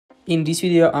In this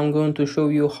video, I'm going to show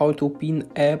you how to pin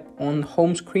app on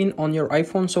home screen on your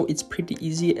iPhone. So it's pretty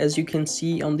easy. As you can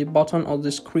see on the bottom of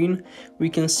the screen, we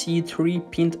can see 3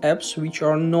 pinned apps which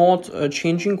are not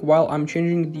changing while I'm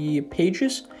changing the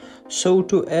pages. So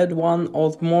to add one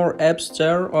or more apps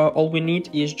there, all we need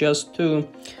is just to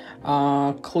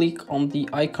click on the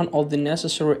icon of the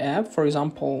necessary app, for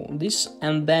example this,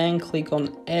 and then click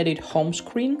on edit home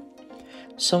screen.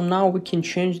 So now we can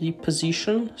change the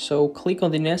position. So click on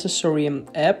the necessary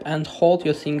app and hold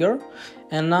your finger,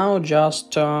 and now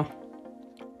just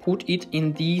put it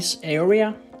in this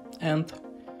area and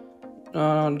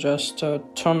just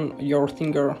turn your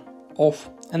finger off,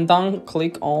 and then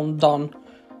click on done.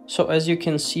 So as you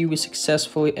can see, we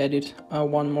successfully added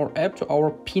one more app to our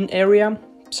pin area.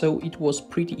 So it was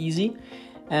pretty easy,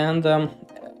 and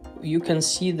you can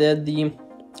see that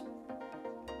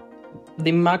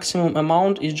the maximum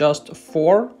amount is just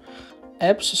 4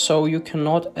 apps, so you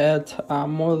cannot add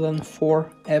more than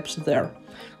 4 apps there.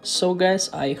 So guys,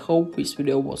 I hope this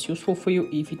video was useful for you.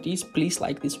 If it is, please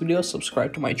like this video,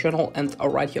 subscribe to my channel, and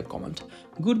write your comment.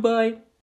 Goodbye.